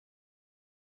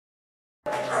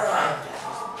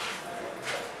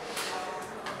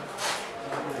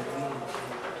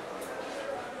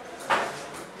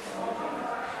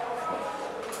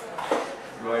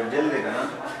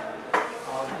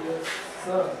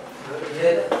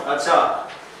अच्छा,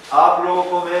 आप लोगों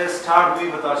को मैं स्टार्ट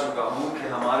भी बता चुका हूँ कि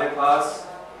हमारे पास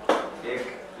एक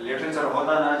लिटरेचर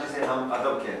होता है ना जिसे हम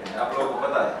अदब कहते हैं, आप लोगों को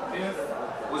पता है।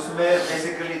 उसमें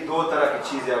बेसिकली दो तरह की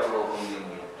चीज़ें आप लोगों को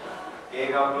मिलेंगी।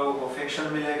 एक आप लोगों को फिक्शन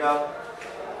मिलेगा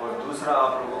और दूसरा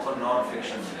आप लोगों को नॉन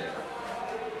फिक्शन मिलेगा।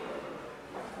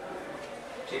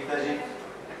 ठीक है जी।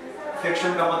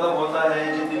 फिक्शन का मतलब होता है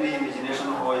जितनी भी इमेजिनेशन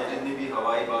हो या जितनी भी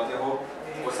हवाई बातें हो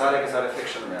वो सारे के सारे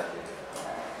फिक्शन में आते हैं।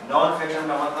 नॉन फिक्शन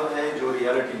का मतलब है जो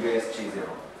रियलिटी बेस्ड चीज़ें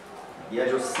हो या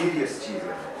जो सीरियस चीज़ें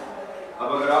हो। अब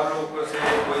अगर आप लोगों से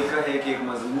कोई कहे कि एक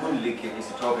मजमून लिखे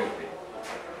किसी टॉपिक पे,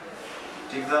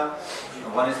 ठीक था,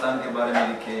 अफगानिस्तान के बारे में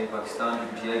लिखे, पाकिस्तान की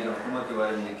पीटीआई की हुकूमत के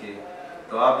बारे में लिखे,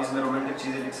 तो आप इसमें रोमांटिक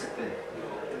चीज़ें लिख सकते हैं।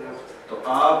 तो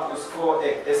आप उसको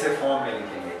एक ऐसे फॉर्म में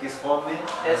लिखेंगे। किस फॉर्म में?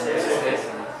 ऐसे।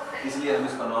 इसलिए हम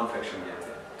इसको नॉन फिक्शन कहते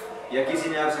हैं। या किसी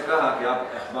ने आपसे कहा कि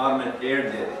आप अखबार में एड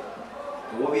दे दें,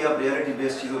 तो वो भी आप रियलिटी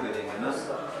बेस्ड चीज़ों पे देंगे ना।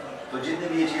 तो जितनी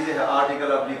भी ये चीज़ें हैं,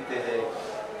 आर्टिकल आप लिखते हैं,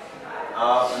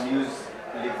 आप न्यूज़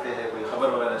लिखते हैं, कोई खबर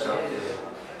वगैरह छापते हैं,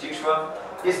 ठीक है,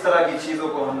 इस तरह की चीज़ों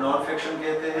को हम नॉन फिक्शन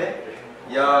कहते हैं।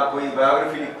 या कोई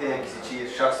बायोग्राफी लिखते हैं किसी चीज़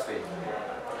शख्स पे,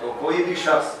 तो कोई भी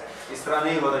शख्स इस तरह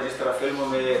नहीं होता जिस तरह फिल्मों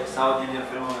में, साउथ इंडियन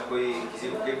फिल्मों में कोई किसी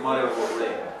को किक मारे और वो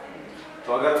उड़े। तो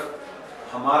अगर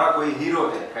हमारा कोई हीरो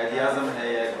है, कैद आज़म है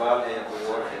या इकबाल है या कोई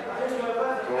और है,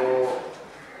 तो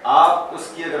आप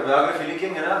उसकी अगर बायोग्राफी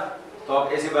लिखेंगे ना, तो आप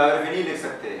ऐसी बायोग्राफी नहीं लिख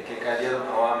सकते कि कैद आज़म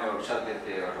हवा में उछलते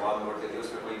थे और हवा में उड़ते थे, उस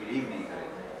पर कोई बिलीव नहीं करेगा।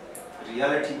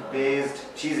 रियलिटी बेस्ड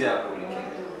चीज़ें आप लोग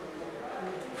लिखेंगे।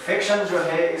 फिक्शन जो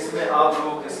है इसमें आप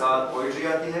लोगों के साथ पोइट्री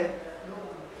आती है।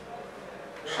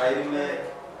 शायरी में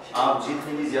आप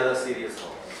जितनी भी ज़्यादा सीरियस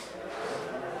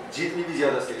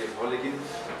हो, लेकिन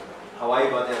हवाई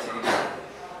बातें ऐसी नहीं करते,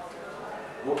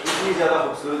 वो इतनी ज़्यादा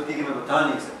खूबसूरत थी कि मैं बता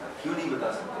नहीं सकता। क्यों नहीं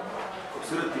बता सकता?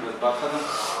 खूबसूरत थी, बस बात खत्म।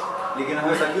 लेकिन हम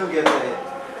ऐसा क्यों कहते हैं?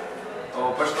 और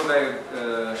पश्तो का एक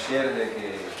शेर है कि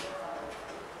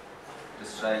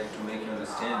just try to make you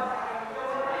understand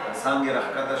सांगे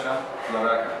रखा तशा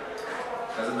लड़ा का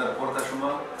कज़ंदर पोर्ता शुमा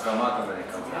रामाता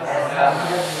बनेगा।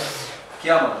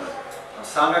 क्या मतलब?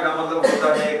 सांगा का मतलब होता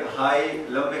है एक हाई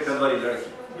लंबे कद वाली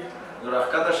लड़की। जो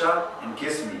रखा तशा इन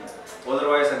केस मी,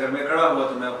 अदरवाइज अगर मैं खड़ा हुआ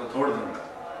तो मैं आपको तोड़ दूंगा।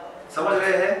 समझ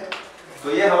रहे हैं? तो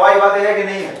ये हवाई बातें है कि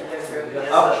नहीं है?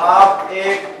 अब आप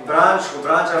एक ब्रांच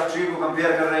ऑफ ट्री को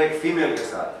कंपेयर कर रहे हैं एक फीमेल के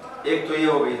साथ, एक तो ये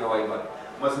हो गई हवाई बात।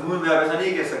 मजमून में आप ऐसा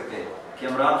नहीं कह सकते कि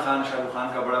इमरान खान शाहरुख खान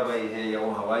का बड़ा भाई है या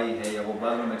वो हवाई है या वो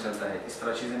बालों में चलता है, इस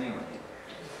तरह चीज़ें नहीं होती।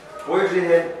 पोइट्री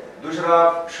है। दूसरा,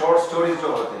 शॉर्ट स्टोरीज जो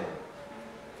होते हैं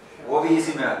वो भी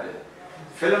इसी में आते हैं।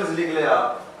 फिल्म्स लिख ले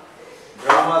आप,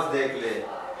 ड्रामास देख ले,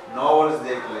 नॉवेल्स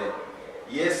देख ले,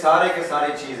 ये सारे के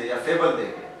सारी चीज़ें, या फेबल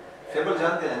देखे। फेबल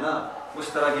जानते हैं ना,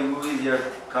 उस तरह की मूवीज या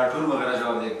कार्टून वगैरह जो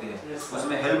आप देखते हैं,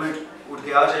 उसमें हेलमेट उठ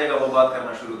के आ जाएगा, वो बात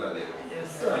करना शुरू कर देगा।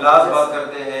 गिलास बात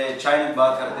करते हैं, चाइनीज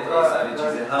बात करते हैं, ये सारी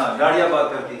चीज़ें। हाँ, गाड़ियाँ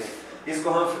बात करती है। इसको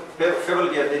हम फेबल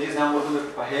कहते हैं, जिसे हम उर्दू में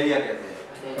पहेलियाँ कहते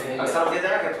हैं। अक्सर हम कहते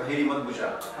हैं कि पहेली मत पूछा,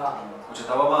 कुछ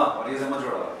तवा और ये से मत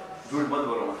जोड़ा, झूठ मत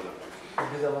बोलो, मतलब।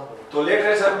 तो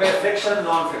लिटरेचर में फिक्शन,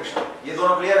 नॉन फिक्शन, ये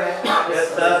दोनों क्लियर है।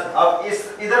 अब इस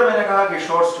इधर मैंने कहा कि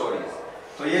शॉर्ट स्टोरीज,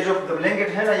 तो ये जो ब्लैंकेट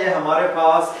है ना, ये हमारे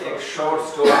पास एक शॉर्ट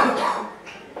स्टोरी,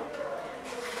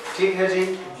 ठीक है जी।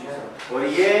 और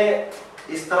ये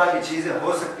इस तरह की चीजें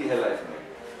हो सकती है लाइफ में,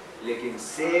 लेकिन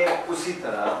सेम उसी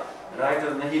तरह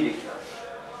राइटर नहीं लिखता।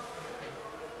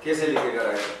 कैसे लिखेगा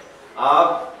राइटर?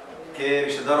 आपके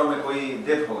रिश्तेदारों में कोई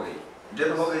डेथ हो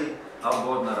गई, आप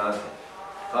बहुत नाराज हैं,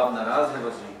 तो आप नाराज हैं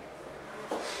बस नहीं,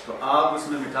 तो आप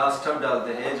उसमें मिठास तब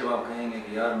डालते हैं जब आप कहेंगे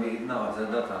कि यार मैं इतना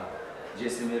आज़ादा था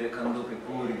जैसे मेरे कंधों पे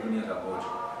पूरी दुनिया का बोझ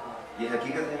हो। ये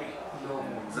हकीकत है।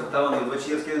 जब तब वो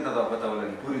चीज़ के था तो पता होगा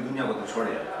कि पूरी दुनिया को तो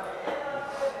छोड़े।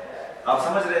 आप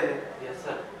समझ रहे हैं?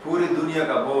 पूरी दुनिया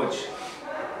का बोझ,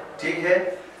 ठीक है।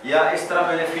 या इस तरह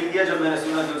मैंने फील किया जब मैंने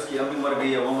सुना कि उसकी अम्मी मर गई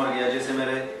या वो मर गया, जैसे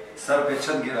मेरे सर पे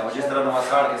छत गिरा, जिस तरह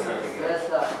नवासाड़ के सर पे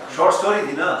गिरा। शॉर्ट स्टोरी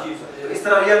थी ना, इस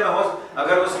तरह रियल में हो।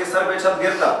 अगर उसके सर पे छत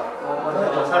गिरता,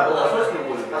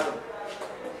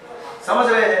 समझ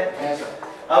रहे हैं?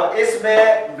 अब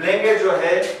इसमें ब्लैंकेट जो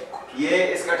है ये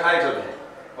इसका टाइटल है,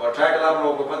 और टाइटल आप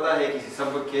लोगों को पता है किसी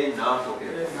सबक के नाम को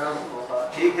कहते,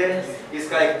 ठीक है।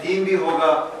 इसका एक थीम भी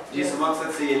होगा जिस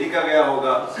मकसद से ये लिखा गया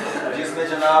होगा, जिसमें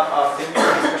जनाब आप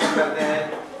डिस्कशन करते हैं,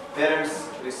 पेरेंट्स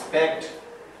रिस्पेक्ट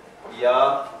या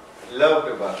लव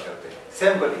पे बात करते हैं।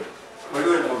 सिंपली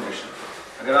वीडियो इन्फॉर्मेशन,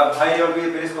 अगर आप हाई लेवल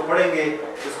पे फिर इसको पढ़ेंगे,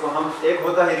 इसको हम, एक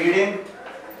होता है रीडिंग,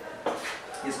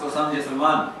 इसको समझे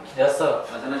सलमान? Yes sir.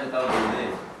 अच्छा ना चेता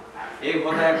बोल। एक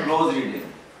होता है क्लोज रीडिंग,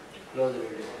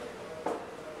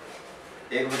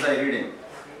 एक होता है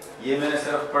रीडिंग। ये मैंने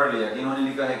सिर्फ पढ़ लिया कि इन्होंने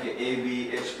लिखा है कि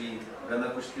ABHP, गंदा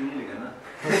कुछ क्यों नहीं लिखा ना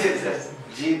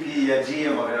GP या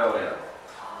GM वगैरह वगैरह।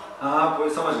 हाँ कोई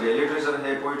समझ गए, लिटरेचर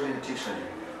है, पोइट्री है, डिक्शनरी।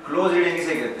 क्लोज रीडिंग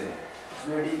इसे कहते हैं।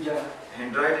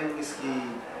 हैंडराइटिंग इसकी,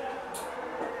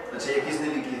 अच्छा ये किसने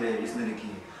लिखी है, इसने लिखी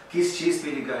है, किस चीज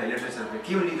पे लिखा है, लिटरेचर पे,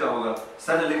 क्यों लिखा होगा,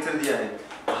 सर ने लेक्चर दिया है।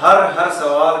 हर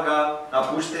सवाल का आप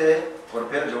पूछते हैं और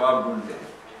फिर जवाब ढूंढते हैं,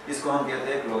 इसको हम कहते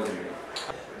हैं क्लोज रीडिंग।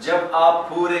 जब आप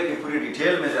पूरे की पूरी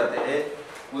डिटेल में जाते हैं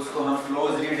उसको हम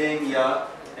क्लोज रीडिंग या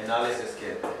एनालिसिस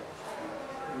कहते हैं।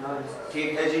 ठीक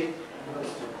है जी।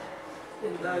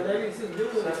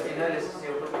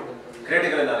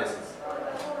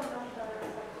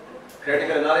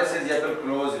 क्रिटिकल एनालिसिस या फिर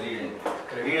क्लोज रीडिंग।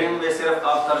 रीडिंग में सिर्फ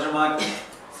आप तर्जुमा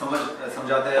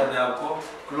समझाते हैं अपने आप को,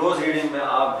 क्लोज रीडिंग में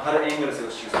आप हर एंगल से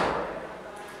उस चीज को पढ़ते हैं।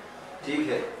 ठीक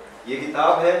है, ये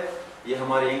किताब है, ये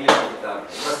हमारी इंग्लिश की किताब है,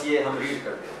 बस ये हम रीड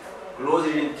करते हैं। क्लोज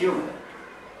रीडिंग क्यों है?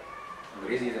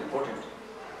 अंग्रेजी इज इम्पोर्टेंट,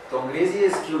 तो अंग्रेजी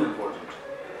इज क्यों इम्पोर्टेंट,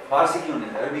 फारसी क्यों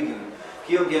नहीं, अरबी क्यों नहीं?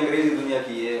 क्योंकि अंग्रेजी दुनिया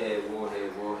की ये है, वो है,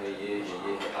 वो है, ये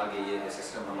है, आगे ये है,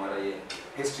 सिस्टम हमारा ये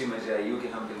हिस्ट्री में जाए, यूँ कि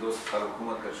हम पे 200 साल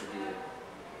हुकूमत कर चुकी है।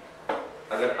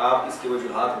 अगर आप इसके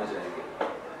वजूहात में जाएंगे,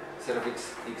 सिर्फ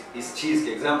इस चीज़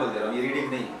के एग्जाम्पल दे रहा हूँ, ये रीडिंग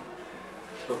नहीं,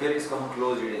 तो फिर इसको हम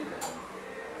क्लोज रीडिंग कहेंगे।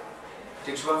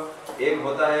 ठीक है, एक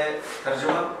होता है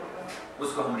तर्जुमा,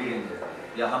 उसको हम रीडिंग कहते हैं,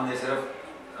 या हमने सिर्फ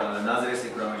नाज़रे से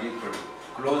कुरान मजीद पढ़ी।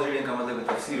 क्लोज रीडिंग का मतलब है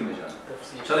तफसीर में जाना।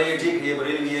 चलो ये ठीक है, ये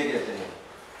बरेलवी ये कहते हैं,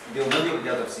 देवबंदियों की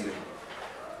क्या तफसीर है,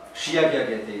 शिया क्या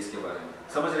कहते हैं इसके बारे में,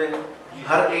 समझ रहे हैं?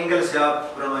 हर एंगल से आप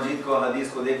कुरान मजीद को,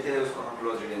 हदीस को देखते हैं, उसको हम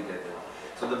क्लोज रीडिंग कहते हैं।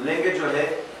 सो द ब्लैंकेट जो है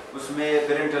उसमें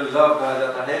पेरेंटल लव कहा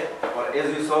जाता है, और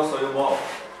as you saw so you mauve,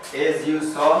 as you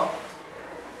saw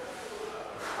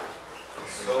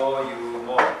so you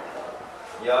mauve,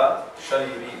 या शल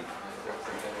यू रीड,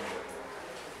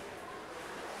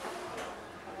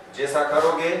 जैसा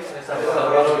करोगे ऐसा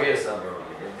करोगे।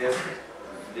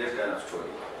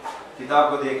 स्टोरी किताब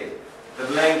को देखे, द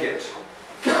ब्लैंकेट,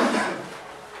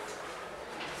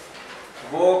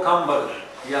 वो कंबल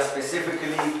या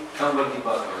स्पेसिफिकली कंबल की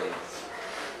बात हो रही है।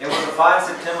 It was a fine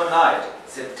September night.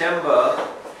 सितंबर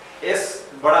इस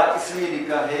बड़ा इसलिए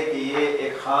लिखा है कि ये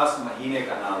एक खास महीने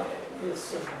का नाम है,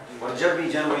 और जब भी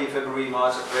जनवरी, फरवरी,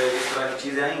 मार्च, अप्रैल इस तरह की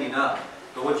चीजें आएंगी ना,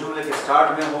 तो वो जुमले के स्टार्ट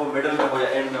में हो, मिडल में हो या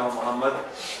एंड में हो मोहम्मद,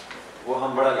 वो हम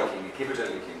बड़ा लिखेंगे, कैपिटल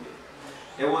लिखेंगे।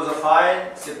 It was a fine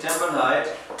September night.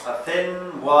 A thin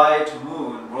white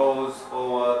moon rose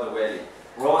over the valley.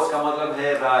 Rose का मतलब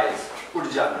है rise, उठ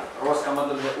जाना। Rose का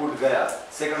मतलब है उठ गया।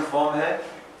 सेकंड फॉर्म है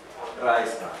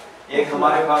rise का। एक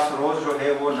हमारे पास रोज जो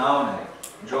है वो नाउन है,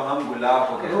 जो हम गुलाब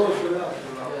को कहते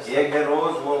हैं। एक है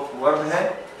रोज, वो वर्ब है,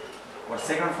 और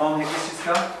सेकंड फॉर्म है किस चीज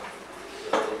का?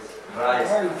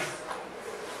 rise।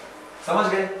 समझ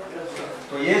गए?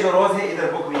 तो ये जो रोज है इधर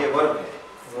बुक में ये वर्ब है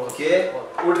के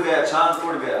उड़ गया, चांद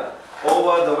उड़ गया।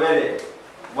 ओवर द वैली,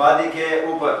 वादी के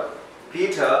ऊपर।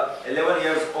 Peter 11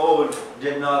 years old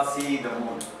did not see the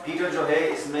moon. Peter जो है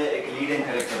इसमें एक लीडिंग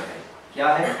कैरेक्टर है। क्या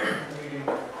है?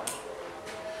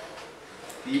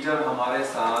 पीटर हमारे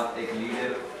साथ एक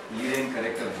लीडिंग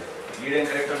कैरेक्टर है। लीडिंग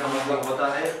कैरेक्टर का मतलब होता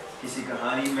है किसी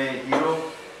कहानी में हीरो,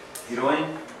 हीरोइन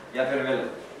या फिर विलन,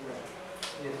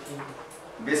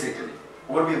 बेसिकली।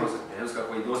 और भी हो सकते हैं, उसका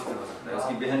कोई दोस्त भी हो सकता है,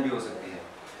 उसकी बहन भी हो सकती है,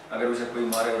 अगर उसे कोई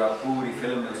मारे और आप पूरी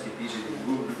फिल्म में उसके पीछे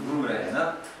घूम रहे हैं ना,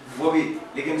 वो भी।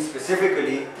 लेकिन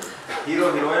स्पेसिफिकली हीरो,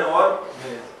 हीरोइन और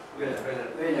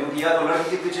क्योंकि या तो लड़की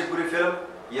के पीछे पूरी फिल्म,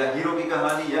 या हीरो की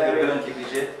कहानी, या फिर विलन के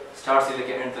पीछे स्टार्ट से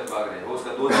लेकर एंड तक भाग रहे हैं, वो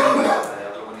उसका दोस्त भी होता है।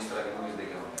 आप लोगों ने इस तरह के मूवीज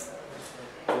देखे होंगे।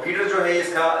 तो पीटर जो है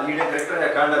इसका लीडिंग कैरेक्टर है,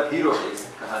 काइंड ऑफ हीरो है इस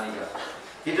कहानी का।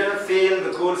 He didn't feel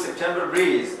the cool September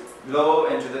breeze blow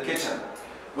into the kitchen.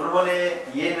 उन्होंने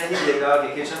ये नहीं देखा कि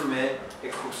किचन में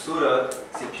एक खूबसूरत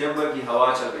सितंबर की हवा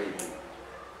चल रही थी।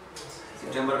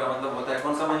 सितंबर का मतलब होता है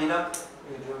कौन सा महीना?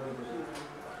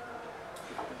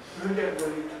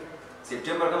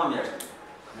 सितंबर का महीना।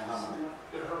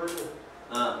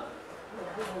 हाँ,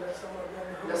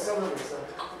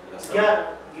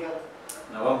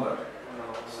 नवंबर।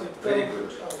 Very good.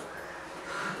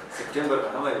 सितंबर का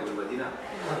हमारी गुड महीना।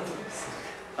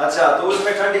 अच्छा, तो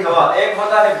उसमें ठंडी हवा, एक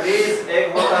होता है ब्रीज,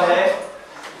 एक होता है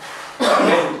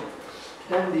विंड।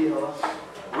 ठंडी हवा,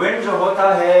 विंड जो होता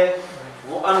है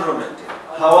वो अनरोमांटिक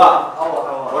हवा,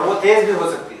 और वो तेज भी हो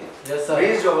सकती है।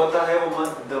 ब्रीज जो होता है वो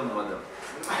मध्यम और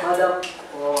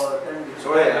ठंडी।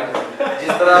 छोड़े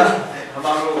जिस तरह हम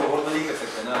लोग और नहीं कर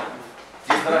सकते ना,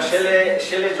 जिस तरह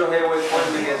शेले जो है वो एक पॉइंट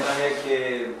में कहता है कि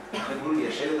भूल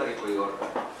गया शेले था कि कोई और,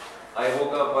 I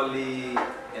woke up early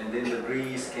and then the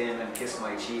breeze came and kissed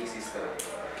my cheeks, इस तरह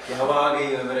कि हवा आ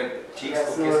गई और मेरे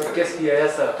cheeks को किस किया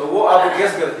ऐसा, तो वो आपको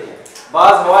किस करती है।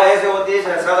 बाज हवा ऐसे होती है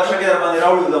जैसे सादा शके दरबान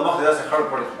राउडी उदा मख जैसे खड़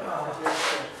पड़े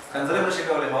कंजरे में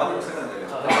शके वाले हवा तो कंजरे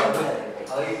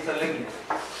आगे चलेगी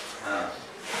हां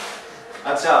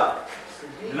अच्छा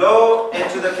low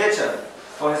into the kitchen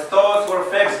for his thoughts were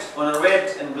fixed on a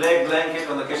red and black blanket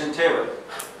on the kitchen table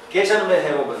kitchen में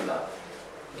है वो बंदा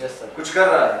यस सर कुछ कर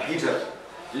रहा है हीटर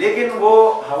लेकिन वो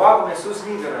हवा को महसूस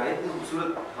नहीं कर रहा है इतनी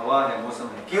खूबसूरत हवा है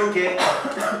मौसम है क्योंकि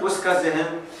उसका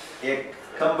जहन एक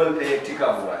कंबल पे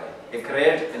टिका हुआ है एक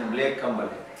रेड एंड ब्लैक कंबल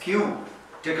है क्यों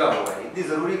टिका हुआ है इतनी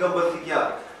जरूरी कंबल थी क्या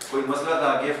कोई मसला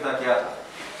था गिफ्ट था क्या था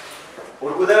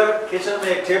और उधर किचन में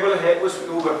एक टेबल है उस पे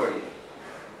ऊपर पड़ी है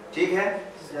ठीक है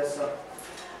yes sir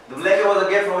The blanket was a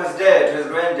gift from his dad to his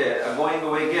granddad, a going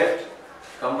away gift.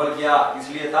 कंबल क्या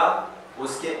इसलिए था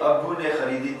उसके अब्बू ने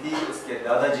खरीदी थी उसके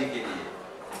दादाजी के लिए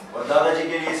और दादाजी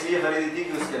के लिए इसलिए खरीदी थी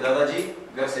कि उसके दादाजी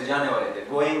घर से जाने वाले थे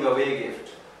गोइंग अवे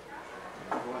गिफ्ट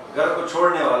घर को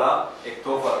छोड़ने वाला एक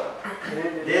तोहफा था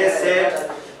they said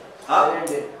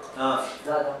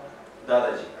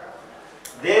दादाजी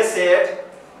they said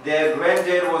their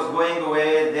granddad was going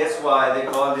away that's why they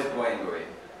called it going away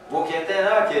वो कहते हैं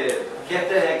ना कि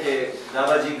कहते हैं कि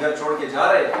दादाजी घर छोड़ के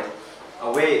जा रहे हैं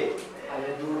अवे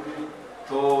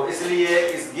तो इसलिए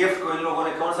इस गिफ्ट को इन लोगों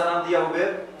ने कौन सा नाम दिया हुए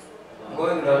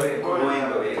गोइंग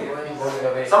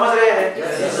अवे समझ रहे हैं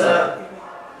यस सर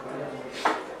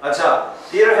अच्छा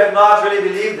Peter had not really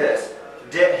believed this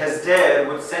his dad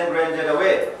would send granddad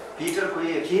away Peter को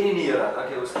ये यकीन ही नहीं आ रहा था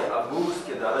कि उसके अब्बू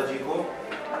उसके दादाजी को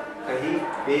कहीं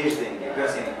भेज देंगे घर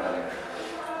से निकालेंगे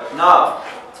but now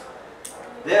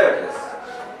there it is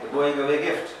the going away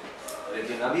gift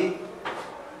लेकिन अभी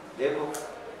देखो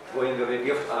गोइंग अवे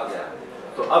गिफ्ट आ गया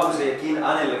तो अब उसे यकीन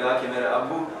आने लगा कि मेरे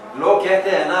अब्बू लोग कहते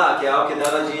हैं ना कि आपके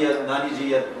दादाजी या नानी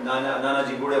जी या नाना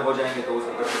जी बूढ़े हो जाएंगे तो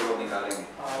उसको घर से लोग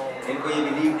निकालेंगे इनको ये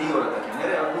बिलीव नहीं हो रहा था कि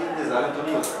मेरे अब्बू इतने जालिम तो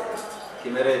नहीं हो सकते कि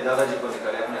मेरे दादाजी को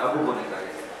निकाले अपने अब्बू को निकाले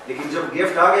लेकिन जब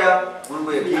गिफ्ट आ गया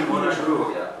उनको यकीन होना शुरू हो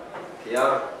गया कि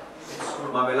यार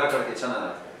मामला करके चना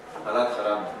हालात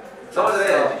खराब समझ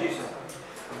रहे हैं जी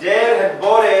Dad had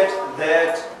bought it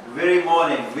that very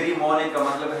morning का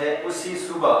मतलब है उसी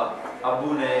सुबह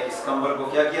अब्बू ने इस कंबल को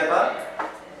क्या किया था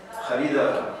खरीदा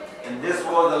and this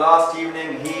was the last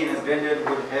evening he and his granddad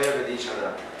would have with each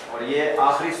other और ये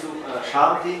आखिरी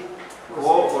शाम थी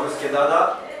वो और उसके दादा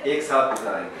एक साथ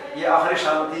गुजारेंगे ये आखिरी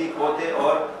शाम थी पोते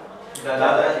और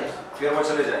दादा फिर वो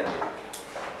चले जाएंगे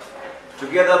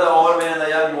Together the old man and the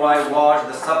young boy washed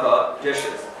the supper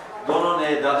dishes दोनों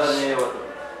ने दादा ने और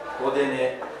पोते ने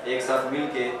एक साथ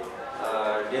मिलके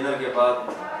डिनर के बाद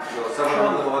जो सफर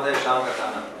मतलब होता है शाम का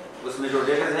खाना उसमें जो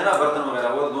डिशेस है ना बर्तन वगैरह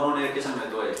वो दोनों ने किचन में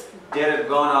धोए They had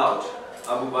gone out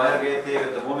अब वो बाहर गए थे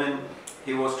with the woman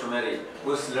he was to marry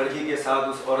उस लड़की के साथ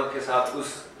उस औरत के साथ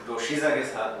उस दोशीज़ा के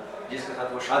साथ जिसके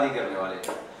साथ वो शादी करने वाले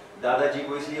थे दादाजी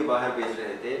को इसलिए बाहर भेज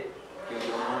रहे थे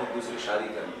क्योंकि उन्होंने दूसरी शादी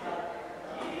करनी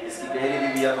थी इसकी पहली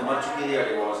बीवी या तो मर चुकी है या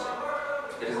divorce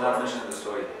it is not mentioned in the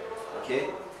story okay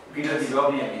Peter की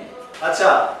जॉब नहीं है अच्छा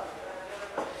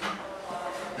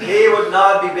he would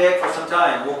not be back for some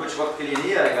time वो कुछ वक्त के लिए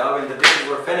नहीं आएगा when the dishes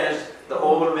were finished the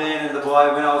old man and the boy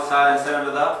went outside and sat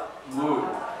under the moon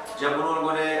जब उन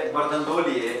लोगों ने बर्तन धो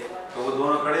लिए तो वो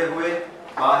दोनों खड़े हुए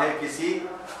बाहर किसी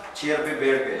चेयर पे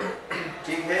बैठ गए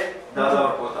ठीक है दादा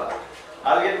और पोता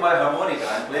I'll get my harmonica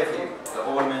and play for you the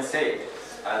old man said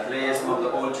I'll play some of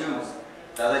the old tunes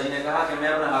दादाजी ने कहा कि मैं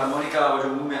अपना हारमोनिका और जो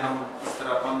मुंह में हम इस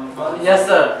तरह पम यस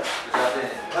सर बजाते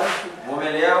हैं वो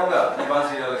मैं ले आऊंगा अपने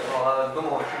पास ही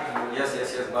यस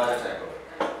यस यस बाजा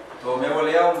चाहे तो मैं वो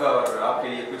ले आऊंगा और आपके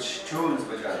लिए कुछ ट्यून्स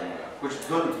बजा दूंगा कुछ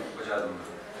धुन बजा दूंगा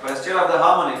But instead of the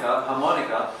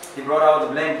harmonica he brought out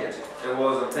the blanket it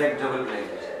was a big double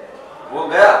blanket वो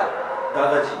गया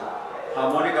दादाजी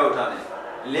हारमोनिका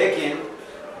उठाने लेकिन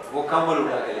वो कंबल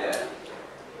उठा के ले आया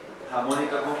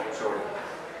हारमोनिका को छोड़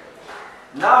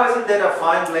Now isn't that a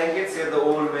fine blanket said the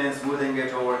old man smoothing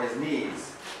it over his knees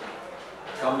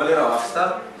कंबल रास्ता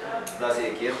दासे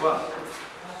केरपा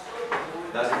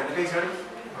दासे कट गई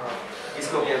छड़ी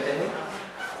इसको कहते हैं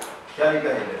क्या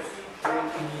लिखा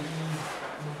है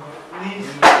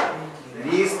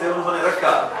नीज पे उन्होंने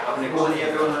रखा अपने कोहनिया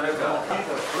पे उन्होंने रखा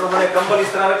उन्होंने कंबल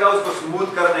इस तरह रखा उसको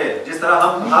स्मूथ करने जिस तरह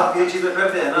हम हाथ की चीजें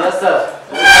करते हैं ना यस सर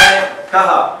उन्होंने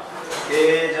कहा कि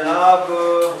जनाब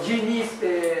जी नीज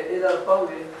पे इधर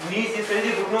पाओगे नीज इस तरह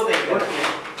से घुटनों पे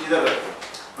इधर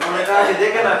उन्होंने कहा कि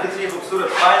देखें ना कितनी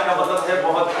खूबसूरत फाइन का मतलब है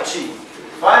बहुत अच्छी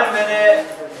फाइन मैंने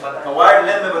वाइड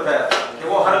लेंथ में बताया कि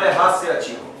वो हर लिहाज से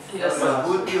अच्छी हो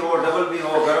मजबूत भी हो डबल भी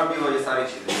हो गर्म भी हो ये सारी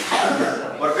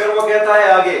चीजें और फिर वो कहता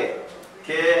है आगे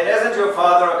कि isn't your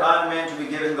father a kind man to be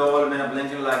giving the old man a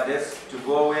blanket like this to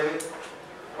go away with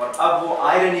और अब वो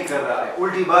आयरनी कर रहा है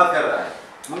उल्टी बात कर रहा है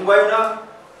मुंबई ना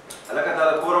अल्लाह का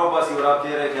ताला कोरा बस और आप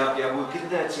कह रहे हैं कि आपके अबू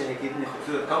कितने अच्छे हैं, कितने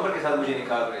खूबसूरत कंबल के साथ मुझे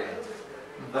निकाल रहे हैं,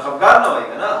 तो खफगार ना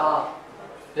होएगा ना?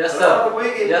 यस सर,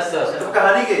 यस सर, तो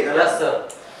कहानी के यस सर।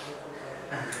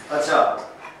 अच्छा,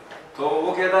 तो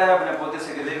वो कहता है अपने पोते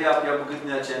से कि देखिए आपके अबू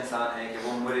कितने अच्छे इंसान हैं कि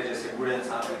वो मेरे जैसे बूढ़े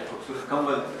इंसान को खूबसूरत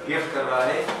कंबल गिफ्ट कर रहा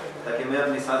है ताकि मैं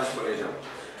अपनी साजिश को ले जाऊँ।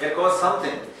 It costs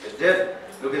something. It did.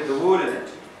 Look at the wool in it.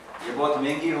 ये बहुत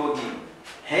महंगी होगी,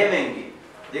 है महंगी।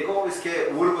 देखो इसके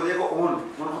वूल को देखो, ऊन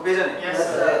को भेजा नहीं। Yes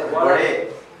sir. बड़े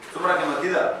तुम्हारा क्या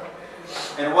मतीदा?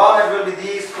 And wow, it will be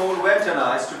these cold winter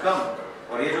nights to come.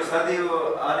 और ये जो सर्दी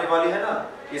आने वाली है ना,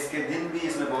 इसके दिन भी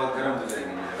इसमें बहुत गर्म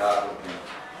गुजरेंगे रात होती है।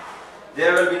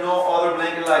 There will be no other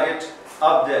blanket like it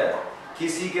up there.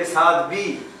 किसी के साथ भी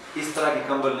इस तरह की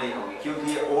कंबल नहीं होगी क्योंकि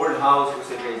ये ओल्ड हाउस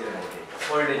उसे भेज रहे थे।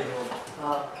 Old age home.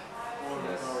 हाँ।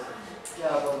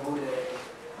 जहाँ पर बूढ़े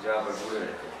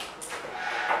रहते।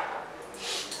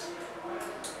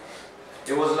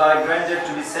 It was like granted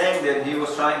to be saying that he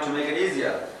was trying to make it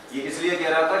easier. ये इसलिए कह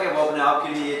रहा था कि वो अपने आप के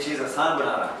लिए ये चीज़ आसान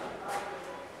बना रहा है।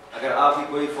 अगर आपकी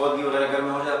कोई फौजी वगैरह घर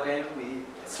में हो जाते हैं,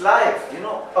 it's life, you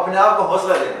know, अपने आप को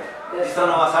हौसला देना। जिस तरह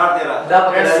नवासार दे रहा था। दाब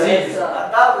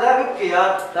के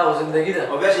यार। दाब वो जिंदगी था।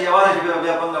 और वैसे ये वाले जो भी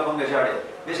पंगा झाड़े।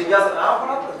 वैसे भी यार आप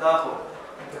ना दाखो।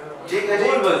 ठीक है जी।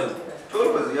 Tool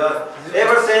यार.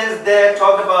 Ever since they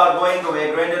talked about going away,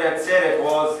 Granddad had said it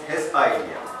was his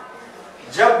idea.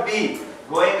 जब भी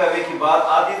going away की बात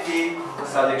आती थी तो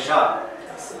सादिक शाह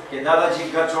कि दादाजी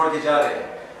घर छोड़ के जा रहे हैं,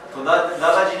 तो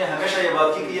दादाजी ने हमेशा ये बात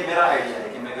की कि ये मेरा आइडिया है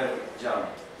कि मैं घर जाऊँ,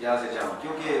 यहाँ से जाऊँ,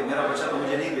 क्योंकि मेरा बच्चा तो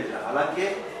मुझे नहीं भेज रहा, हालांकि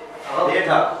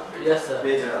बेटा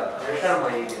भेज रहा था।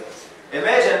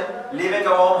 Imagine leaving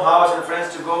a warm house and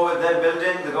friends to go with them,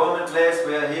 building the government place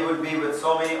where he would be with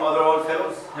so many other old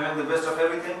fellows, having the best of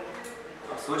everything.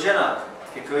 सोचिए ना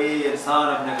कि कोई इंसान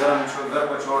अपने घर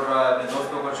को छोड़ रहा है, अपने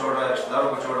दोस्तों को छोड़ रहा है, रिश्तेदारों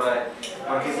को छोड़ रहा है,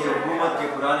 और किसी हुकूमत के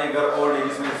पुराने घर ओल्ड एज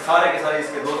जिसमें सारे के सारे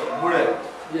इसके दोस्त बूढ़े,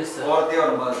 औरतें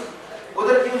और मर्द,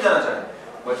 उधर क्यों जाना चाहे?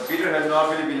 But Peter had not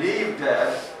really believed that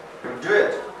to do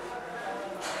it.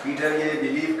 Peter ये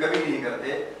believe कभी नहीं करते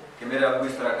कि मेरे अब्बू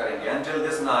इस तरह करेंगे। Until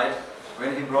this night,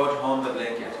 when he brought home the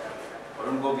blanket, और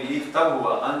उनको believe तब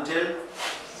हुआ, until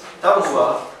तब हुआ,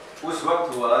 उस वक्त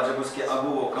हुआ जब उसके अबू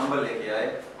वो कंबल लेके आए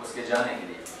उसके जाने के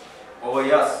लिए। Oh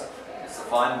yes, it's a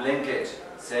fine blanket,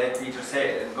 said Peter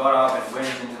said, and got up and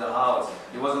went into the house.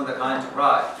 He wasn't the kind to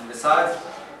cry, and besides,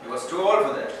 he was too old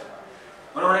for that.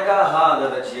 उन्होंने कहा हाँ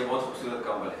दादाजी ये बहुत खूबसूरत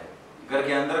कंबल है। घर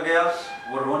के अंदर गया,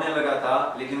 वो रोने लगा था,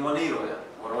 लेकिन वो नहीं रोया।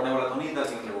 वो रोने वाला तो नहीं था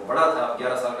क्योंकि वो बड़ा था।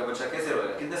 11 साल का बच्चा कैसे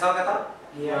रोएगा? कितने साल का था?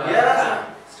 11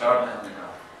 स्टार्ट में हमने कहा।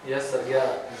 Yes sir,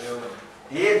 11.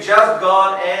 He had just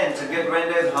gone in to get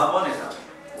Granddad's harmonica.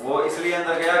 वो इसलिए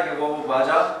अंदर गया कि वो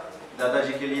बाजा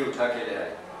दादाजी के लिए उठा के ले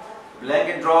आए।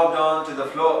 Blanket dropped on to the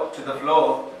floor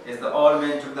as the old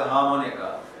man took the harmonica.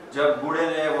 जब बूढ़े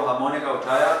ने वो हार्मोनिका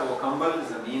उठाया तो वो कंबल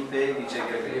जमीन पे नीचे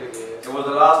गिर गए। It was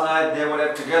the last night they were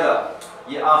together.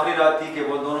 ये आखिरी रात थी कि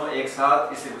वो दोनों एक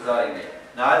साथ इसे गुजारेंगे।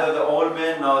 Neither the old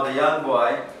man nor the young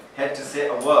boy had to say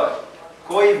a word.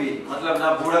 कोई भी मतलब ना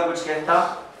बूढ़ा कुछ कहता,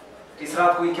 इस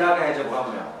रात कोई क्या कहे जब आप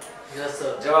में हो? Yes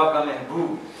sir. जब आपका महबूब,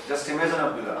 just imagine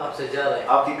अब्दुल्ला, आपसे जा रहे हैं,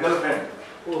 आपकी गर्लफ्रेंड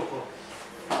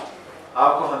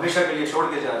आपको हमेशा के लिए छोड़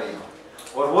के जा रही हो,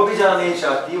 और वो भी जाना नहीं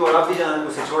चाहती और आप भी जाना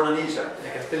उसे छोड़ना नहीं चाहते,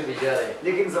 लेकिन फिर भी जा रहे हैं।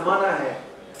 लेकिन जमाना है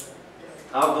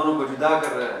आप दोनों को जुदा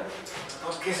कर रहा है, तो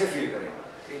कैसे फील करेंगे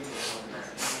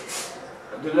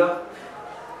अब्दुल्ला?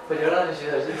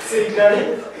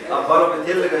 आप बालों पे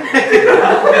तेल लगाएंगे,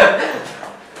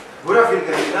 बुरा फील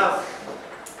करेंगे ना?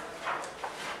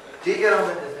 ठीक है राम,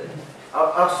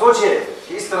 आप सोचिए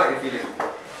कि इस तरह की फीलिंग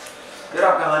फिर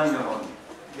आप कहानी में होंगे।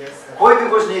 कोई भी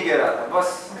कुछ नहीं कह रहा था, बस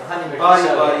बारी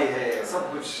बारी है सब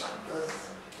कुछ।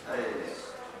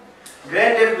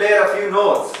 Granddad played a few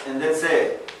notes and then said,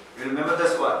 "You remember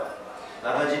this one?"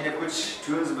 दादाजी ने कुछ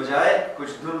ट्यून्स बजाए, कुछ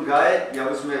धुन गाए या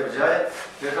उसमें बजाए,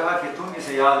 फिर कहा कि तुम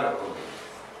इसे याद रखोगे।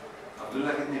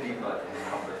 अब्दुल्ला कितनी डीप बात है,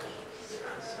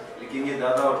 लेकिन ये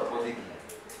दादा और पोते की है,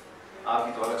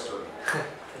 आपकी तो अलग स्टोरी।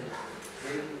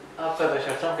 आपका तो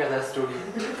शर्म कहता है स्टोरी,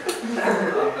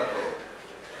 आपका तो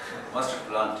mustard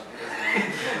plant.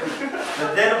 The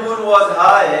then moon was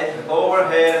high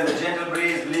overhead and the gentle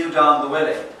breeze blew down the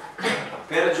valley.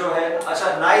 फिर जो है, अच्छा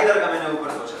नाइदर का मैंने ऊपर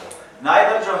सोचा,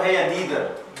 नाइदर जो है या नीदर,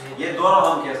 ये दोनों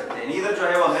हम कह सकते हैं। नीदर जो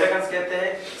है वो अमेरिकन कहते हैं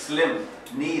स्लिम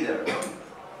नीदर,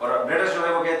 और ब्रिटिश जो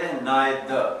है वो कहते हैं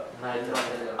नाइदर,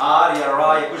 आर या रा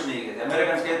ये कुछ नहीं कहते,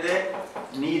 अमेरिकन कहते हैं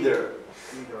नीदर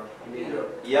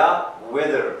या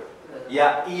वेदर या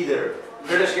ईदर,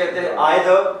 ब्रिटिश कहते हैं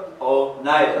आइदर और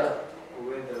नाइदर,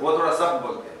 वो थोड़ा सख्त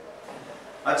बोलते हैं।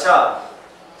 अच्छा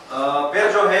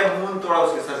फिर जो है मून थोड़ा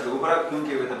उसके सर के ऊपर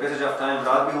क्योंकि with the passage of time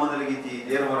रात भी होने लगी थी,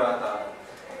 देर हो रहा था,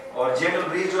 और जेंटल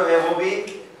ब्रीज जो है वो भी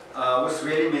उस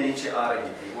वैली में नीचे आ रही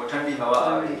थी, वो ठंडी हवा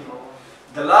आ रही थी।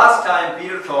 The last time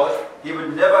Peter thought he would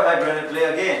never have run and play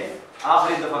again.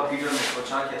 आखिरी दफा पीटर ने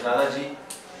सोचा कि दादाजी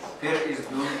फिर इस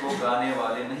धुन को गाने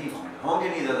वाले नहीं होंगे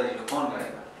नहीं दादाजी, तो कौन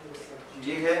गाएगा?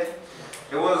 ठीक है?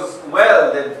 It was well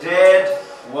that Dad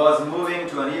was moving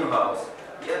to a new house.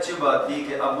 ये अच्छी बात थी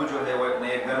कि अब्बू जो है वो एक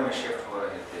नए घर में शिफ्ट हो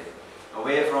रहे थे,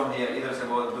 away from here, इधर से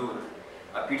बहुत दूर।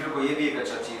 अब पीटर को ये भी एक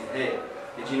अच्छा चीज़ है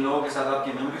कि जिन लोगों के साथ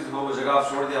आपकी मेमोरीज हो वो जगह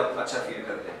आप छोड़ दे, आप अच्छा फील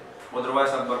करते हैं, अदरवाइज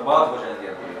आप बर्बाद हो जाएंगे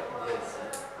आपके।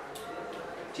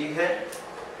 ठीक है?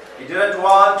 He didn't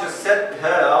want to set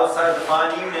her outside the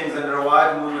fine evenings under a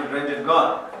white moon with rented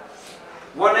gone.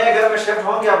 वो नए घर में शिफ्ट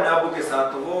होंगे अपने अब्बू के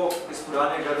साथ, तो वो इस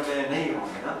पुराने घर में नहीं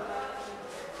होंगे ना,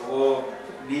 तो वो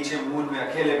नीचे मून में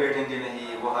अकेले बैठेंगे नहीं,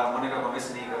 वो हारमोनिका को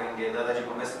मिस नहीं करेंगे, दादाजी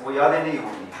को मिस, वो यादें नहीं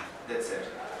होंगी। That's it.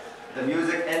 The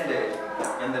music ended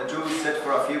and the two sat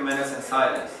for a few minutes in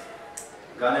silence.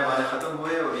 गाने वाने खत्म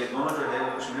हुए और ये दोनों जो है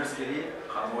कुछ मिनट्स के लिए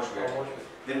खामोश बैठे।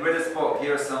 Then Brother spoke,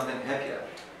 here's something happier.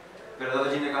 फिर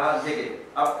दादाजी ने कहा, देखिए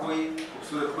अब कोई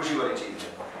खूबसूरत खुशी वाली चीज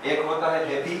है। एक होता है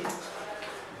हैप्पी,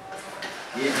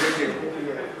 ये एडजेक्टिव,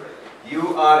 you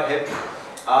are happy,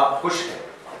 आप खुश हैं,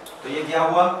 तो ये क्या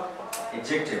हुआ?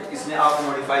 एडजेक्टिव, इसने आपको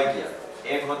मॉडिफाई किया।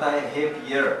 एक होता है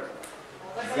हैप्पियर,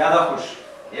 ज्यादा खुश,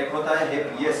 एक होता है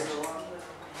हैप्पीएस्ट,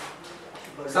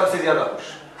 सबसे ज्यादा खुश।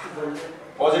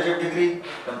 Positive degree,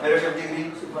 comparative degree,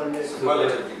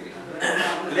 superlative degree.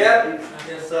 Clear?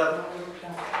 Yes sir.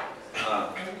 हाँ,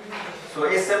 तो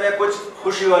इससे मैं कुछ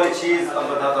खुशी वाली चीज अब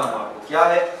बताता हूँ आपको। क्या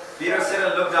है? Peter said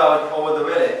and looked out over the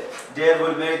valley. Dad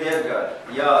would marry that girl.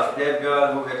 Yes, that girl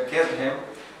who had kissed him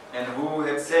and who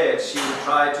had said she would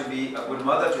try to be a good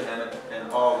mother to him and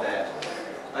all that.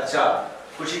 अच्छा,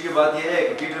 खुशी की बात यह है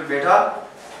कि Peter बैठा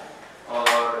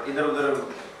और इधर उधर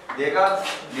देखा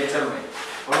नेचर में,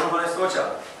 और उन्होंने सोचा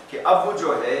कि अब वो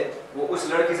जो है वो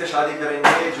उस लड़की से शादी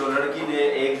करेंगे जो लड़की ने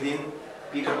एक दिन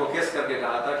पीटर को किस करके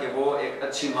कहा था कि वो एक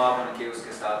अच्छी माँ बन के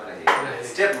उसके साथ रहे,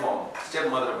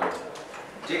 स्टेप मदर बन।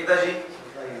 ठीक था जी?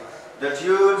 The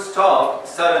tune stopped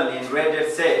suddenly and Red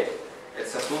said,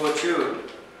 "It's a poor tune."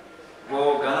 वो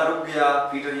गाना रुक गया।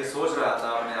 पीटर ये सोच रहा था,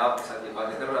 अपने आप के साथ ये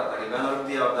बातें कर रहा था कि गाना रुक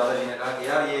दिया, और दादाजी ने कहा कि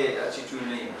यार ये अच्छी ट्यून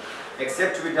नहीं है,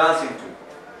 except to be dancing to,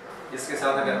 इसके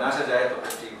साथ अगर नाचा जाए तो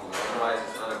फिर ठीक होगा, otherwise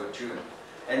it's not a good tune.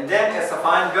 And then it's a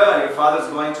fine girl your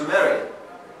father's going to marry.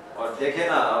 और देखे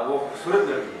ना वो खूबसूरत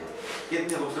लड़की है,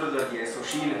 कितनी खूबसूरत लड़की है,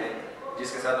 सुशील है,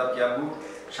 जिसके साथ आपके अब्बू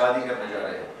शादी करने जा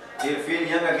रहे हैं। He'll feel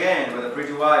young again with a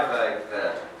pretty wife like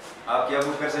that. आपके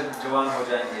अब्बू फिर से जवान हो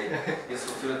जाएंगे इस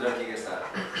खूबसूरत लड़की के साथ।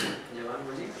 जवान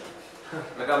बोली?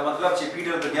 लगा मतलब ची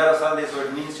पीटर तो 11 साल दे, so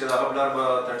it means कि आप लोग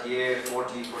 38,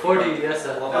 40, 40, yes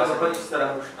sir. वो आप कुछ इस तरह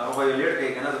आप कोई लेट के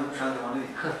कहना जरूर शांत होने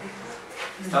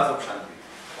दी। सब शांति।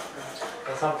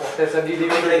 Kasam poate să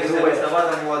dividăm de să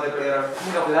vadă moada că era.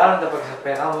 Nu că dar dar pe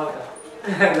peram alta.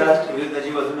 Last week the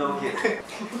jiwa दुनिया के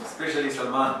especially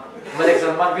सलमान। मलिक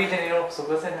सलमान भी नहीं हो,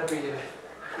 सुबह से ना पीजे।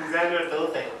 डिजाइनर तो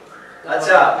होता है।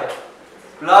 अच्छा,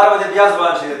 प्लार में जब याद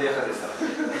बांध शेर देखा जैसा।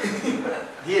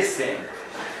 He is saying,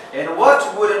 and what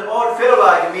would an old fellow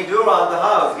like me do around the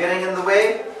house, getting in the way?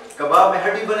 कबाब में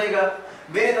हड्डी बनेगा।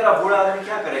 मेरी तरह बूढ़ा आदमी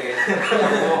क्या करेगा?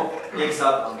 वो एक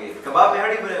साथ होंगे। कबाब में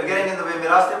हड्डी बनेगा, getting in the way, मेरे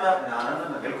रास्ते में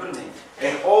ना बिल्कुल नहीं।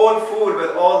 An old fool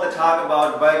with all the talk about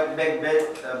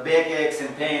backaches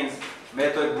and pains. मैं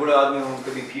तो एक बूढ़ा आदमी हूँ,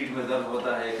 कभी पीठ में दर्द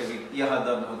होता है, कभी यहाँ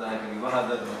दर्द होता है, कभी वहाँ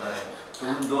दर्द होता है। तो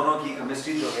उन दोनों की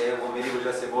केमिस्ट्री जो है वो मेरी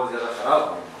वजह से बहुत ज़्यादा खराब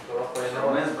होगी,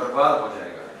 रोमांस बर्बाद हो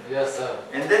जाएगा। Yes sir.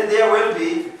 And then there will be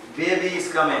babies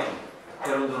coming.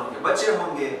 फिर उन दोनों के बच्चे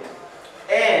होंगे।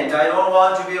 And I don't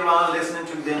want to be around listening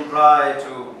to them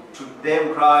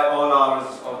cry all hours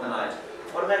of the night.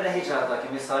 और मैं नहीं चाहता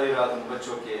कि मैं सारी रात उन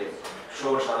बच्चों के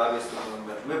शोर शराबे सुनूं।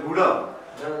 मैं बूढ़ा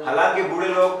हूँ, हालांकि बूढ़े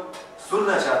लोग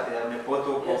सुनना चाहते हैं अपने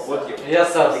पोतों को, पोतियों को।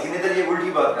 Yes sir. लेकिन इधर ये उल्टी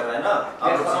बात कर रहा है ना,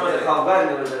 आप लोग समझ रहे हैं?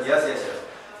 Yes.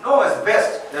 No, it's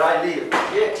best that I leave.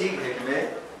 ये ठीक है कि मैं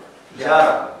जा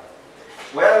रहा हूँ।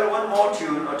 Well, one more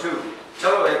tune or two.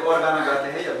 चलो एक और गाना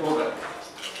गाते हैं या दो गाते।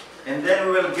 And then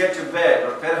we will get to bed.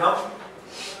 और फिर हम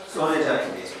सोने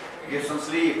जाएंगे। Get some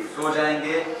sleep. सो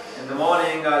जाएंगे। In the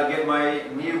morning I'll get my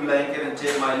new blanket and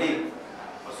take my leave.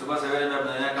 और सुबह सवेरे मैं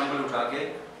अपना नया कंबल उठा के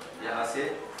यहाँ से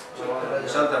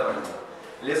चलता पड़ूँगा।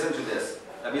 Listen to this.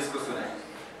 अब इसको सुनें।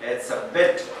 It's a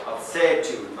bit of sad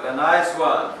tune, but a nice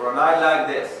one for a night like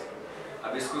this.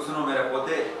 अब इसको सुनो मेरे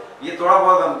पोते। ये थोड़ा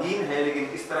बहुत गमगीन है, लेकिन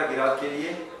इस तरह की रात के लिए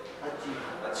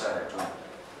अच्छा है।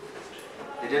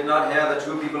 They did not hear the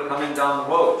two people coming down the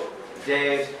road,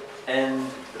 Dad and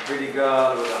the pretty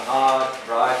girl with a hot,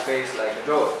 bright face like a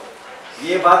door.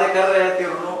 ये बातें कर रहे थे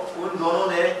उन दोनों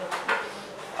ने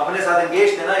अपने साथ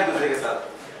एंगेज थे ना एक दूसरे के साथ,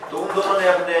 तो उन दोनों ने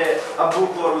अपने अब्बू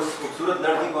को और उस खूबसूरत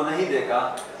लड़की को नहीं देखा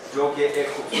जो कि एक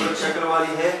खूबसूरत शक्ल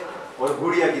वाली है और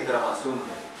गुड़िया की तरह मासूम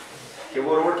है, कि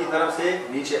वो रोड की तरफ से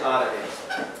नीचे आ रहे हैं.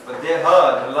 But they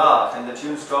heard her laugh and the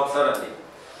tune stopped suddenly.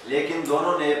 लेकिन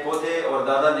दोनों ने, पोते और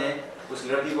दादा ने, उस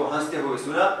लड़की को हंसते हुए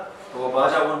सुना तो वो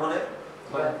बाजा उन्होंने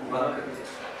बंद कर दिया.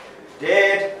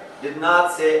 Dad did not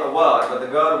say a word, but the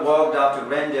girl walked up to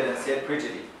Granddad and said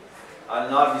prettily, "I'll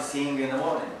not be seeing you in the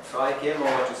morning, so I came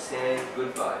over to say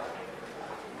goodbye."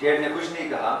 Dad ने कुछ नहीं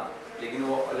कहा, लेकिन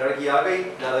वो लड़की आ गई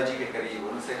दादाजी के करीब.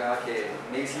 उनसे कहा कि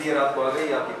मैं इसलिए रात को आ गई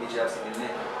आपके पीछे आपसे मिलने,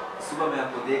 सुबह मैं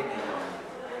आपको देख नहीं आऊंगी.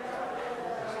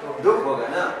 दुख होगा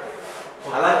ना,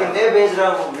 हालांकि मैं भेज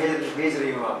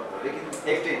रही हूँ आपको, लेकिन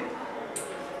एक्टिंग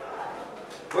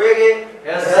होएगी.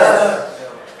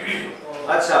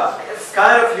 अच्छा, it's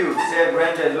kind of you, said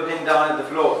Granddad, looking down at the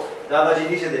floor. दादाजी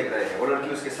नीचे देख रहे हैं, वो लड़की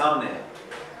उसके सामने है.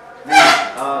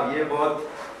 नहीं, ये बहुत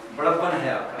बड़प्पन है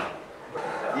आपका,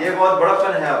 ये बहुत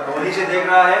बड़प्पन है आपका. वो नीचे देख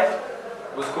रहा है,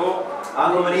 उसको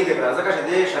आंखों में नहीं देख रहा. जरा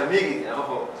दे शर्मीगी थी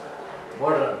आपको.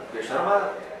 मॉडर्न बेशर्मा,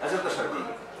 अच्छा तो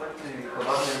शर्मीगी.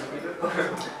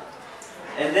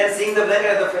 And then seeing the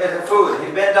blanket at the food, he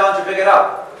bent down to pick it up.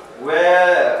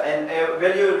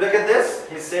 Will you look at this?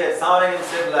 He said, sounding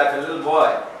himself like a little boy.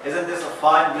 Isn't this a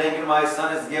fine blanket my son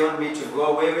has given me to go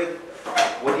away with?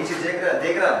 वो नीचे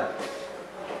देख रहा है,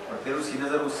 और फिर उसकी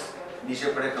नजर उस नीचे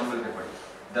पड़े कंबल पे पड़ी.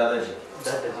 दादाजी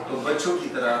तो बच्चों की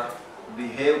तरह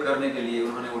बिहेव करने के लिए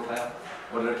उन्होंने उठाया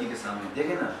और लड़की के सामने,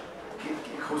 देखे ना कि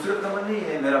खूबसूरत कंबल नहीं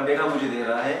है, मेरा बेटा मुझे दे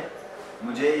रहा है,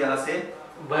 मुझे यहाँ से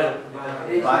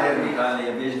बाहर निकालने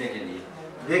या भेजने के लिए.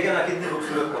 देखे ना कितनी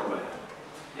खूबसूरत कंबल है,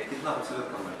 ये कितना खूबसूरत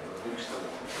कंबल है.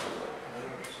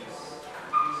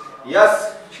 Yes,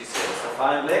 she said, it's a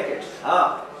fine blanket. हाँ,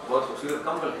 बहुत खूबसूरत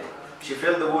कंबल है. She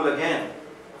felt the wool again.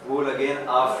 Wool again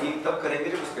आप फील तब करेंगे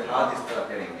जब उसके हाथ इस तरह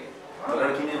करेंगे. तो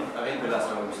लड़की ने अगेन गिलास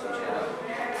रहा उसका चेहरा.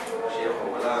 शेफ को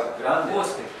बोला grande.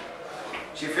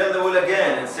 She felt the wool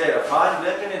again and said, a fine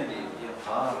blanket indeed.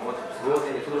 हाँ, बहुत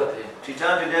खूबसूरत है. She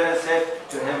turned to Dad and said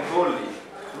to him coldly,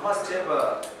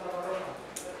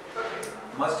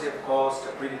 must have cost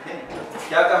a pretty penny.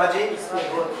 क्या कहा जी?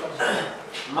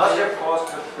 Must have cost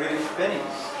a pretty penny.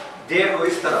 Dad को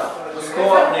इस तरह उसको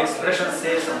अपने एक्सप्रेशन से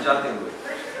समझाते हुए,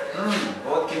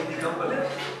 बहुत कीमती कंबल है,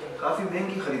 काफी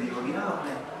महंगी खरीदी होगी ना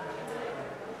आपने.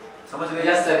 समझ गए?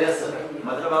 Yes sir, yes sir.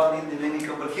 मतलब आपने इतनी महंगी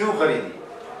कंबल क्यों खरीदी?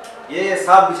 ये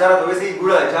साहब बेचारा तो वैसे ही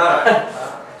बूढ़ा है, जा रहा है.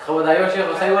 خبرداری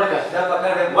شیخ سعی ورکه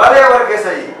ولی ورکه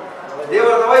سعی دی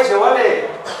ورته وای چې ولی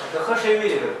د خشې وی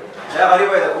دا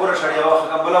غریبه ده پورا شړیا واخ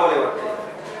کمبلا ولی ورکه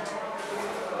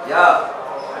یا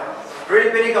pretty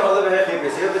penny का मतलब है कि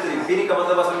पैसे होते हैं. penny का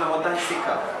मतलब असल में होता है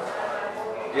सिक्का.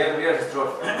 डेयर डियर स्ट्रोट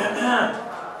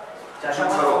चाचा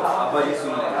करो अब्बा जी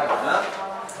सुन लेना ना.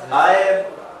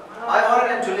 I wanted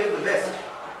him to live the best.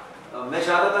 मैं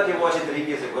चाहता था कि वो अच्छे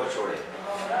तरीके से घर छोड़े.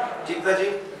 ठीक था जी.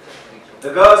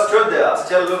 The girl stood there,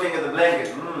 still looking at the blanket.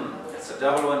 It's a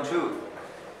double one too.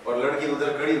 और लड़की उधर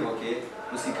खड़ी होके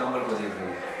उसी कंबल को देख रही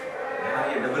है. यार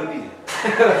ये डबल भी है.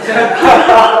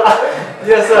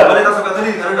 Yes sir. मैंने तो सोचा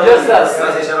नहीं था. Yes sir.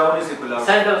 कैसे शराबी से खुला.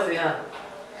 सेंटर से हाँ.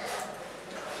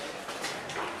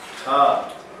 हाँ,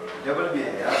 डबल भी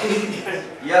है यार.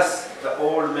 Yes, the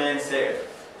old man said.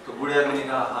 तो बूढ़े आदमी ने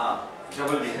कहा हाँ,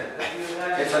 डबल भी है.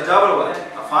 It's a double one.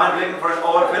 A fine blanket for an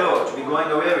old fellow to be going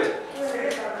away with.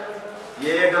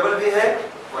 ये डबल भी है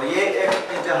और ये एक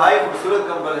इंतहाई खूबसूरत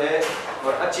कंबल है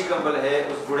और अच्छी कंबल है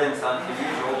उस बूढ़े इंसान के लिए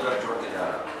जो घर छोड़ के जा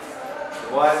रहा है.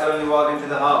 Boy suddenly walked into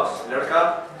the house. लड़का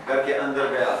घर के अंदर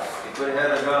गया. He could hear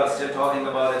the girl still talking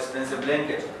about the expensive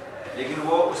blanket. लेकिन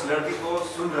वो उस लड़की को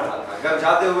सुन रहा था. घर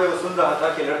जाते हुए वो सुन रहा था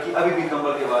कि लड़की अभी भी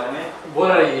कंबल के बारे में बोल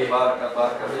रही है. बात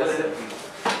कर रही है.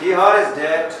 He heard his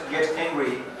dad get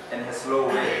angry in his slow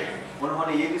way.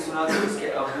 उन्होंने ये भी सुना कि उसके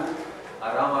अब्बू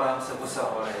आराम से गुस्सा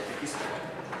हो रहे थे. किस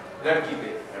लड़की पे?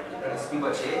 इसकी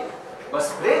बच्चे बस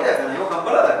प्ले देखना, यो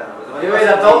कंबल आता है. ये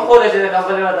वाला तो बोले थे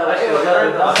कंबल वाला रशी.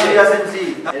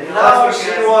 And now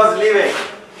she was leaving.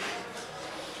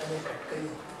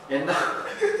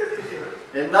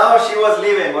 And now she was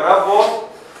leaving. और अब वो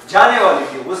जाने वाली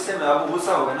थी. गुस्से में अब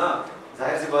गुस्सा हो गया ना.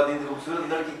 जाहिर सी बात है, खूबसूरत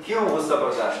लड़की क्यों गुस्सा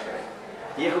बर्दाश्त करे?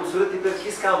 ये खूबसूरती पर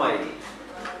किस काम आएगी?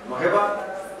 मुहब्बा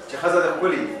चखज़ा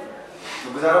दखली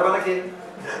गुजारा बना के.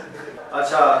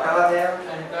 अच्छा कहाँ थे आप?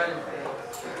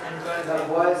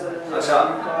 अच्छा.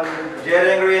 Get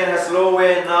angry in her slow way,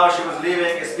 and now she was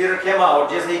leaving. As Peter came out,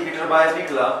 जैसे ही पीटर बाहर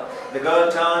निकला, the girl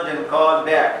turned and called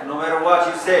back, "No matter what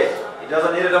you say, it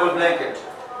doesn't need a double blanket."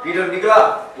 Peter निकला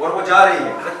और वो जा रही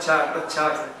है अच्छा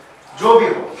जो भी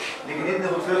हो, लेकिन इतने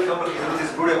खूबसूरत कंबल की जरूरत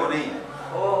इस बूढ़े को नहीं है।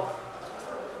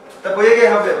 तब को ये के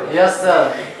हम पे यस सर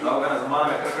लोगों का जमाना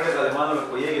में कड़कड़े का जमाना में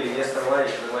कोई ये के लिए यस करवाए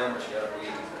मछियार कोई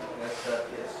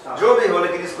जो भी हो,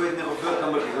 लेकिन इसको इतने खूबसूरत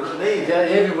कंबल की जरूरत नहीं है।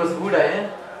 ये भी बस बूढ़ा है।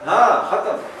 हाँ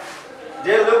खत्म।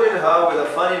 Dell looked at her with a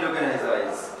funny look in his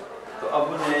eyes. तो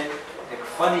अबू ने एक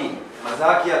फनी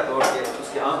मजाकिया तौर पे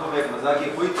उसकी आंखों में एक मजाकिया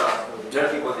हुई था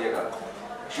लड़की को देखा।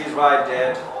 She's right,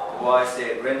 Dad. The boy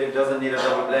said, Brendan doesn't need a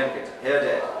double blanket. Here,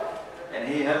 Dad. And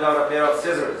he held out a pair of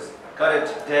scissors. Cut it,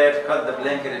 Dad. Cut the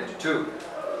blanket into two.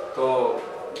 तो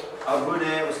अबू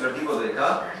ने उस लड़की को देखा,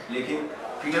 लेकिन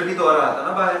पीटर भी तो आ रहा था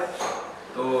ना बाहर।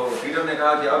 तो पीटर ने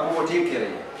कहा कि अबू वो ठीक कह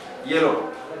रही है। ये लो,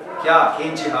 क्या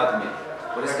कैंची हाथ में,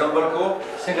 और इस कंबल को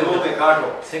दो में काटो।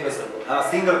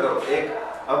 सिंगल करो, एक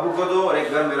अबू को दो और एक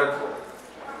घर में रखो।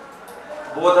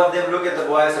 Both of them look at the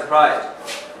boy surprised.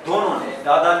 दोनों ने,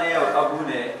 दादा ने और अबू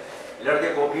ने लड़के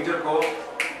को पीटर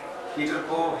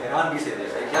को हैरानगी से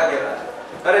देखा। क्या कह रहा है?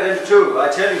 Cut it into two. I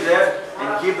tell you that, and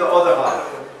keep the other half.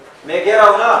 मैं कह रहा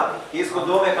हूँ ना कि इसको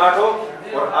दो में काटो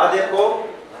और आधे को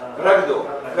रख दो,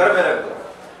 घर में रख दो।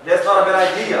 That's not a bad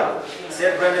idea,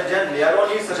 said Brendan gently. I don't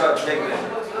need such a big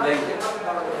blanket.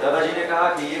 दादाजी ने कहा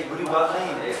कि ये बुरी बात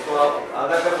नहीं है, इसको आप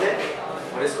आधा कर दे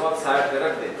और इसको आप साइड पे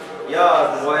रख दे। Yeah,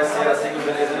 the boy said a single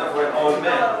bed is enough for an old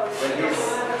man when he's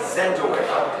sent away.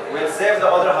 We'll save the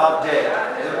other half there.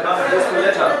 It'll come just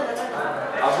later.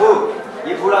 Abu,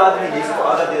 ये बूढ़ा आदमी है, इसको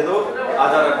आधा दे दो,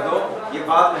 आधा रख दो, ये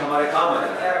बाद में हमारे काम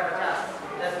आएगा।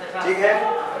 ठीक है?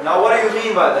 Now what do you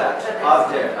mean by that? Asked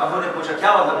Dad. Abu ने पूछा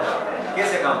क्या मतलब है?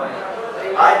 कैसे काम आएगा?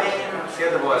 I mean,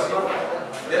 said the boy,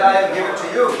 that I will give it to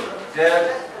you, Dad,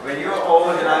 when you're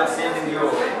old and I'm sending you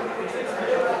away.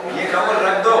 ये कंबल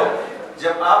रख दो,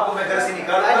 जब आपको मैं घर से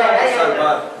निकाल दूंगा साल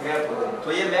बाद,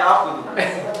 तो ये मैं आपको दूंगा।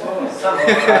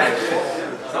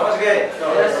 समझ गए?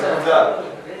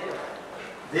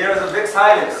 There is a big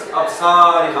silence. अब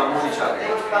सारी खामोशी छा गई।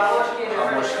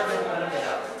 खामोशी।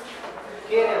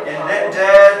 And then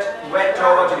Dad went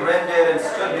over to Granddad and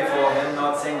stood before him,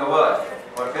 not saying a word.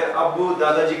 और फिर अब्बू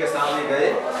दादाजी के सामने गए,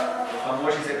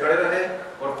 खामोशी से खड़े रहे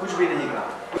और कुछ भी नहीं कहा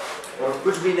और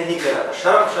कुछ भी नहीं कहा।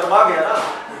 शर्मा गया ना,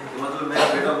 मतलब मेरा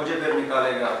बेटा मुझे फिर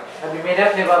निकालेगा। अभी मेरे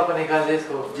अपने बाप को निकाल दे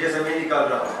इसको। जैसे मैं निकाल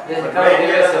रहा हूँ।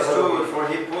 For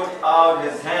he put out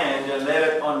his hand and laid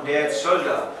it on Dad's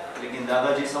shoulder. लेकिन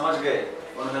दादाजी समझ गए,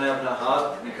 उन्होंने अपना हाथ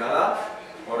निकाला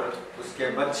और उसके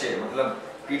बच्चे मतलब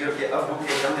पीटर के अब्बू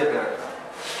के कंधे पे रखा।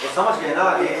 वो समझ गए ना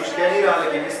कि कुछ कह नहीं रहा,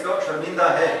 लेकिन इसको शर्मिंदा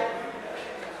है।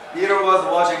 Peter was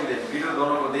watching them. Peter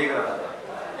दोनों को देख रहा था।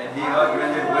 And he heard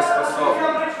Brendan whisper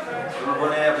softly.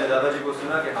 उन्होंने अपने दादाजी को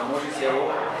सुना कि खामोशी से वो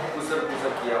कुसर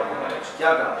किया उन्होंने।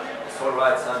 क्या कहा? It's all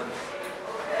right, son.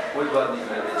 कोई बात नहीं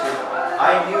कर बेटे।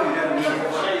 I knew you didn't mean it.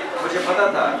 मुझे पता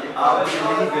था कि आप मुझे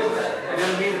नहीं भेजना है। I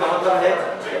didn't mean का मतलब है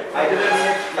I didn't mean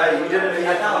it, you didn't mean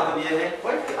it का मतलब ये है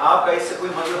कि आपका इससे कोई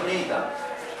मतलब नहीं था।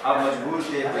 आप मजबूर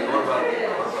थे कोई और बात।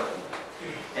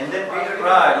 And then Peter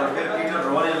cried और फिर पीटर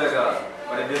रोने लगा।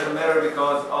 But it didn't matter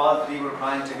because all three were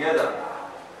crying together.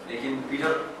 लेकिन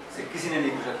पीटर से किसी ने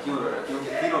नहीं पूछा क्यों रो रहा, क्योंकि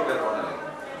तीनों पे रोने लगे।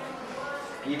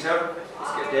 पीटर,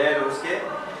 उसके डैड और उसके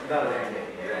दादा।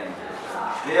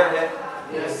 क्लियर है?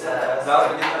 Yes sir. दादा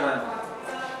को कितना टाइम?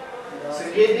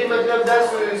 Suggestion मतलब 10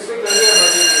 से करने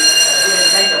वाली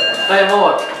है। Time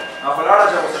over. आप फलाड़ा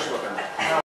जाओ